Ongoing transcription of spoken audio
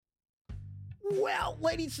Well,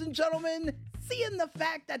 ladies and gentlemen, seeing the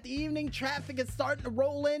fact that the evening traffic is starting to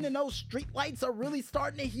roll in and those street lights are really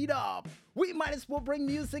starting to heat up, we might as well bring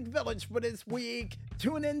MusicVillage for this week.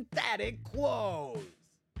 Tune in that it close.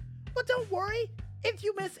 But don't worry, if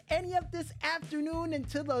you miss any of this afternoon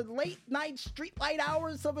into the late night streetlight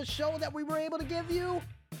hours of a show that we were able to give you,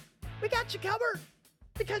 we got you covered.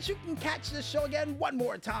 Because you can catch this show again one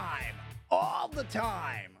more time, all the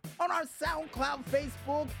time, on our SoundCloud,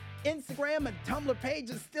 Facebook, Instagram, and Tumblr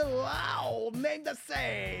pages still all named the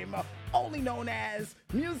same, only known as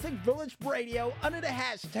MusicVillage Radio under the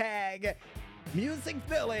hashtag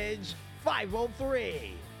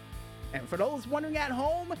MusicVillage503. And for those wondering at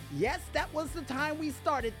home, yes, that was the time we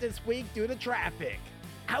started this week due to traffic.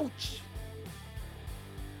 Ouch!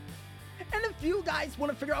 And if you guys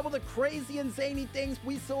want to figure out all the crazy and zany things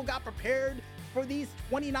we still got prepared for these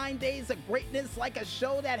 29 days of greatness, like a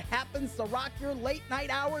show that happens to rock your late night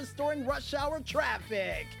hours during rush hour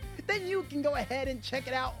traffic, then you can go ahead and check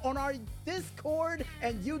it out on our Discord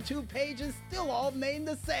and YouTube pages, still all named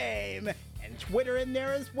the same. And Twitter in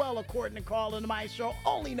there as well, according to Carl and my show,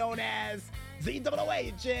 only known as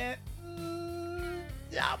ZWAgent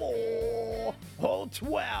 012.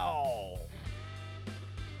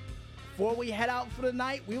 Before we head out for the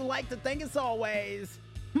night, we would like to thank, as always,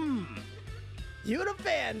 you the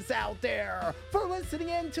fans out there, for listening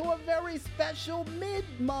in to a very special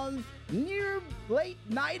mid-month, near late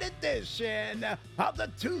night edition of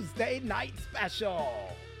the Tuesday Night Special.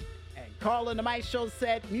 And Carl and my show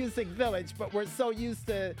said MusicVillage, but we're so used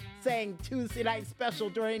to saying Tuesday Night Special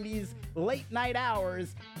during these late night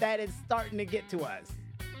hours that it's starting to get to us.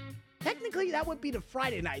 Technically, that would be the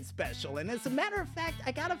Friday Night Special, and as a matter of fact,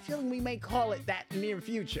 I got a feeling we may call it that in the near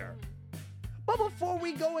future. But before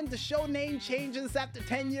we go into show name changes after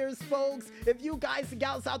 10 years, folks, if you guys and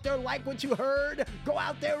gals out there like what you heard, go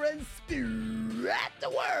out there and spew at the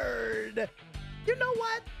word. You know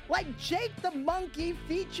what? Like Jake the Monkey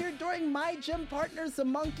featured during My Gym Partner's a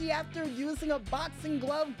Monkey after using a boxing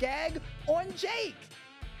glove gag on Jake.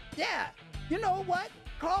 Yeah, you know what?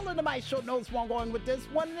 Carl into my show knows where I'm going with this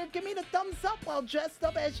one, and give me the thumbs up while dressed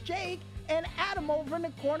up as Jake and Adam over in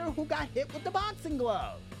the corner who got hit with the boxing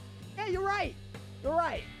glove. Yeah, you're right. You're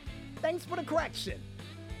right. Thanks for the correction.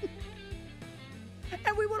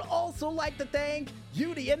 And we would also like to thank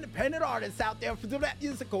you, the independent artists out there, for doing that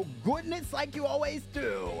musical goodness like you always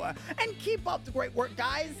do. And keep up the great work,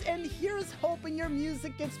 guys. And here's hoping your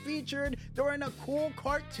music gets featured during a cool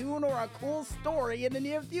cartoon or a cool story in the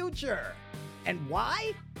near future. And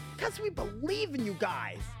why? Because we believe in you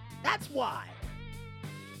guys. That's why.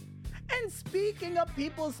 And speaking of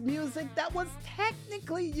people's music that was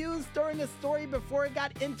technically used during a story before it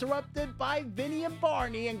got interrupted by Vinny and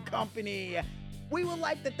Barney and company, we would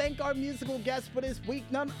like to thank our musical guest for this week,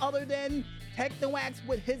 none other than Tekno AXE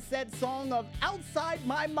with his said song of Outside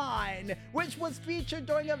My Mind, which was featured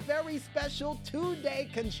during a very special 2-day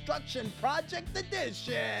construction project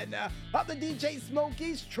edition of the DJ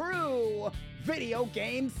Smokey's True Video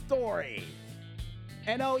Game Story.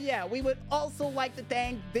 And oh yeah, we would also like to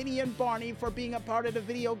thank Vinny and Barney for being a part of the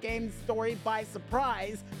video game story by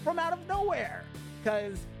surprise from out of nowhere.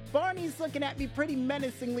 Cause Barney's looking at me pretty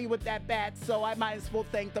menacingly with that bat, so I might as well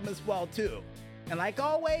thank them as well too. And like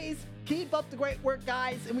always, keep up the great work,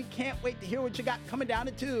 guys, and we can't wait to hear what you got coming down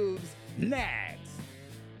the tubes next.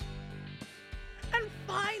 And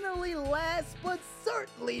finally, last but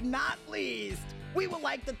certainly not least, we would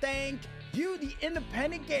like to thank you, the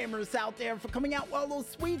independent gamers out there, for coming out with all those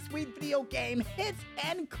sweet, sweet video game hits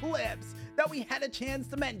and clips that we had a chance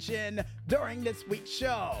to mention during this week's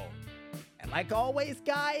show. And like always,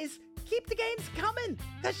 guys, keep the games coming,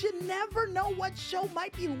 because you never know what show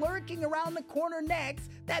might be lurking around the corner next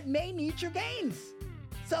that may need your games.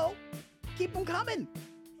 So, keep them coming.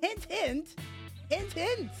 Hint, hint, hint,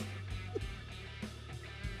 hint.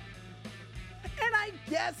 And I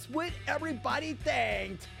guess with everybody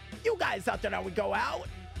thanked, you guys out there, now we go out.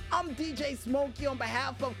 I'm DJ Smokey on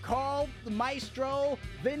behalf of Carl, the Maestro,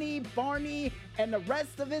 Vinny, Barney, and the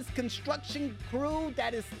rest of his construction crew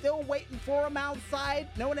that is still waiting for him outside,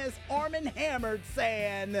 known as Arm & Hammered,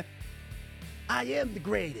 saying, I am the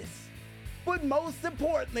greatest. But most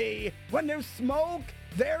importantly, when there's smoke,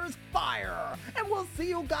 there's fire. And we'll see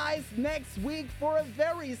you guys next week for a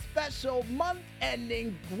very special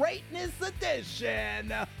month-ending greatness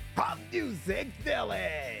edition of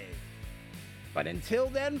MusicVillage. But until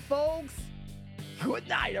then, folks, good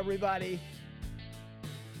night, everybody.